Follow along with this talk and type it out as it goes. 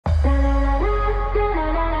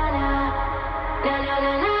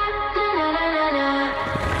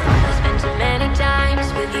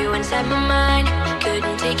inside my mind,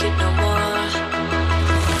 couldn't take it no more.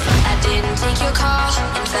 I didn't take your call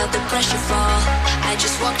and felt the pressure fall. I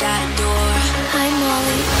just walked out the door. I'm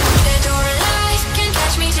Molly. The door of life can't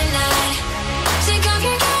catch me tonight. Take off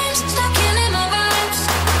your games, stop killing my vibes.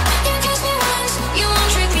 You kiss me once, you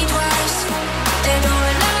won't trick me twice. The door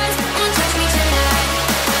of life won't touch me tonight.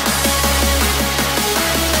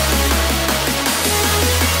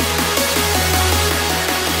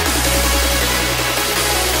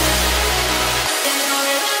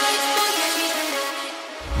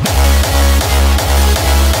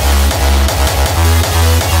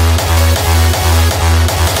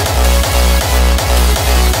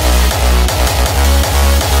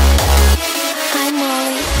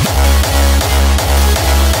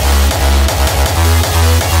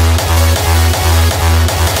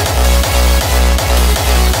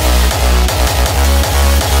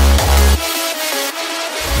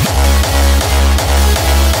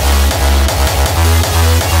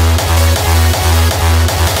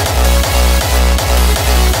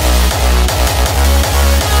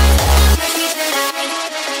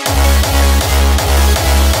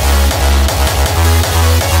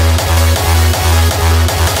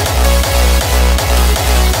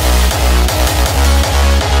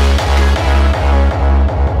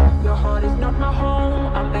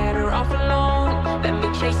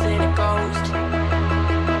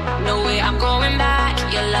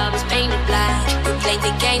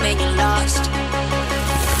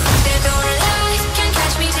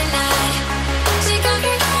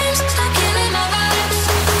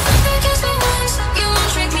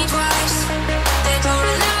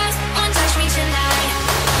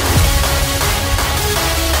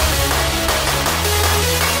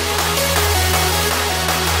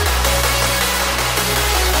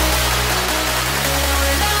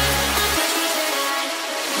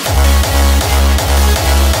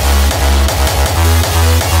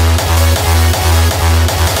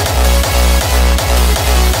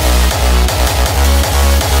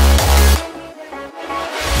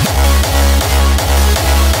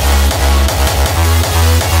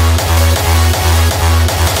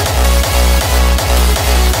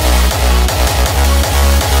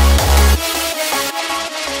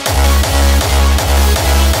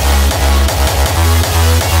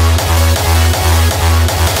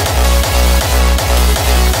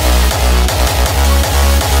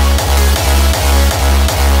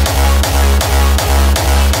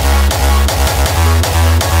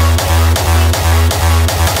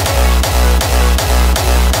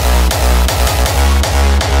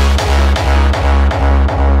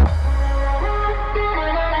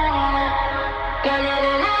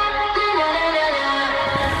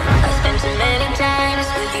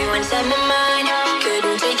 Inside my mind,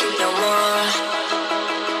 couldn't take it no more.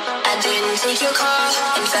 I didn't take your call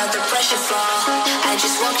and felt the pressure fall. I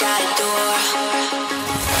just walked out the door.